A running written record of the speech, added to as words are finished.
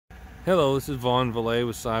Hello, this is Vaughn Valet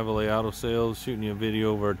with Cy Valet Auto Sales, shooting you a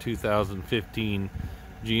video of our 2015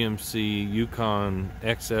 GMC Yukon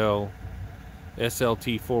XL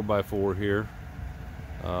SLT 4x4 here.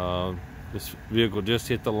 This vehicle just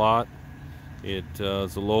hit the lot. It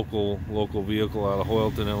is a local vehicle out of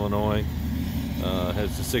Hoyleton, Illinois.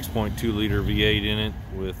 Has the 6.2 liter V8 in it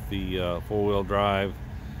with the four-wheel drive.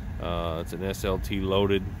 It's an SLT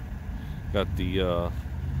loaded. Got the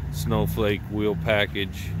snowflake wheel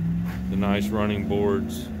package, the nice running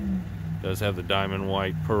boards. Does have the diamond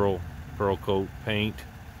white pearl coat paint.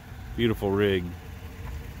 Beautiful rig.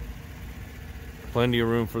 Plenty of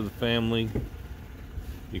room for the family.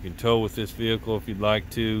 You can tow with this vehicle if you'd like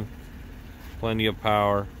to. Plenty of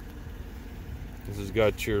power. This has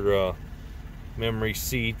got your memory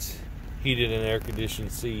seats, heated and air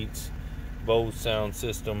conditioned seats, Bose sound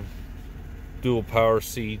system, dual power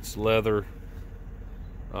seats, leather.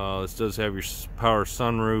 This does have your power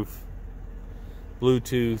sunroof,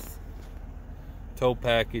 Bluetooth, tow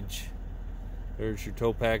package. There's your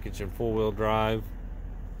tow package and four-wheel drive.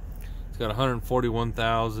 It's got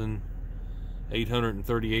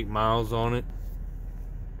 141,838 miles on it.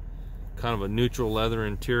 Kind of a neutral leather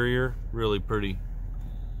interior, really pretty.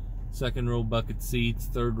 Second row bucket seats,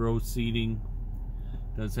 third row seating.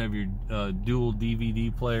 Does have your dual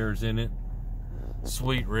DVD players in it.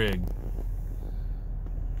 Sweet rig.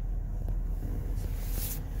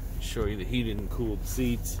 Show you the heated and cooled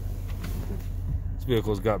seats. This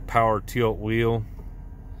vehicle's got power tilt wheel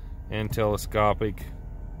and telescopic.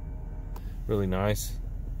 Really nice.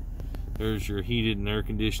 There's your heated and air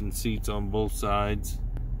conditioned seats on both sides.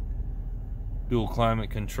 Dual climate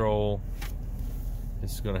control.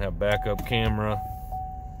 This is going to have backup camera.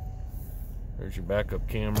 There's your backup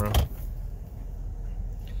camera.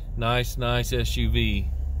 Nice SUV.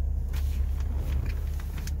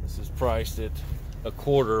 This is priced at a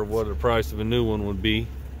quarter of what the price of a new one would be.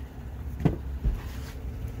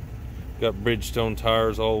 Got Bridgestone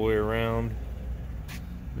tires all the way around.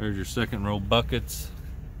 There's your second row buckets.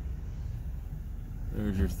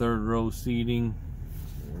 There's your third row seating.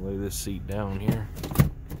 Lay this seat down here.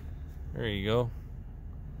 There you go.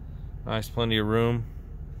 Nice, plenty of room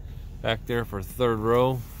back there for third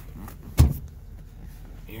row.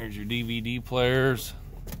 Here's your DVD players.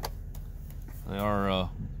 They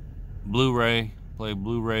are Blu-ray, play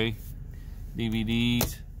Blu-ray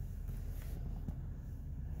DVDs.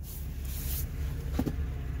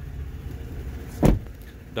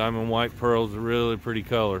 Diamond white pearl is a really pretty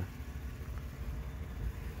color.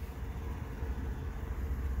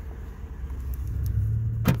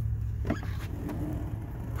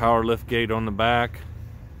 Power lift gate on the back.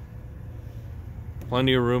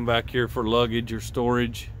 Plenty of room back here for luggage or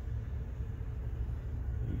storage.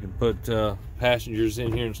 You can put passengers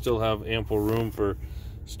in here and still have ample room for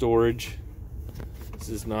storage. This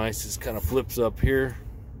is nice. This kind of flips up here.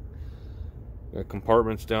 Got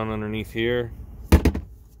compartments down underneath here.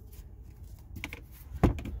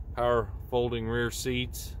 Power folding rear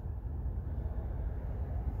seats.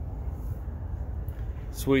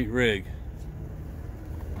 Sweet rig.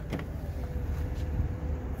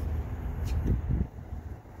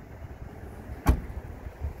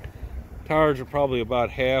 Tires are probably about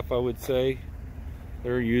half, I would say.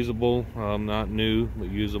 They're usable, not new, but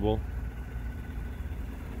usable.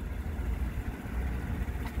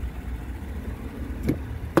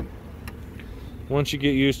 Once you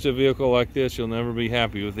get used to a vehicle like this, you'll never be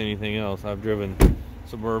happy with anything else. I've driven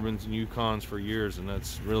Suburbans and Yukons for years, and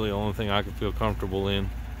that's really the only thing I can feel comfortable in.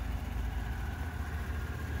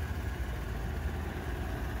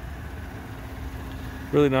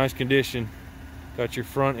 Really nice condition. Got your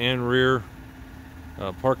front and rear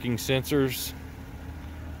parking sensors.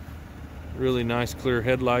 Really nice clear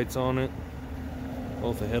headlights on it.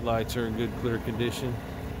 Both the headlights are in good clear condition.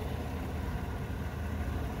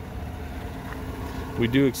 We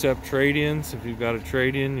do accept trade-ins. If you've got a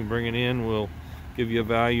trade-in, you bring it in, we'll give you a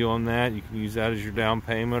value on that. You can use that as your down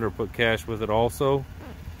payment or put cash with it also.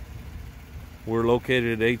 We're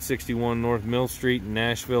located at 861 North Mill Street in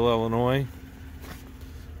Nashville, Illinois.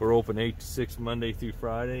 We're open 8 to 6 Monday through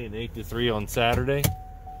Friday and 8 to 3 on Saturday.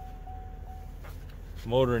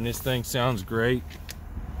 Motor in this thing sounds great.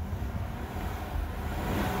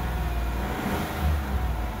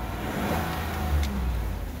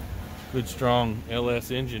 Good strong LS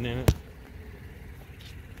engine in it.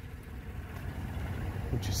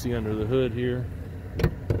 What you see under the hood here.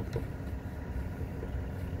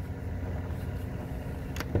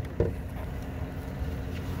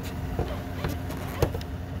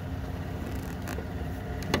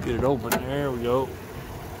 Get it open. There we go.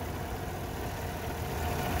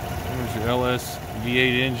 There's your LS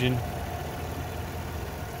V8 engine.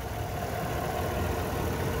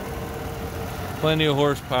 Plenty of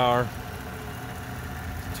horsepower.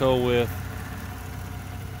 Tow width.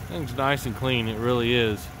 Thing's nice and clean, it really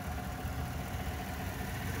is.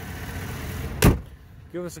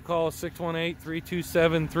 Give us a call,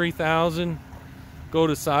 618-327-3000. Go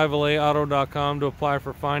to CyValetAuto.com to apply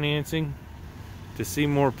for financing. To see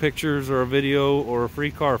more pictures or a video or a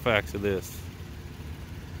free Carfax of this.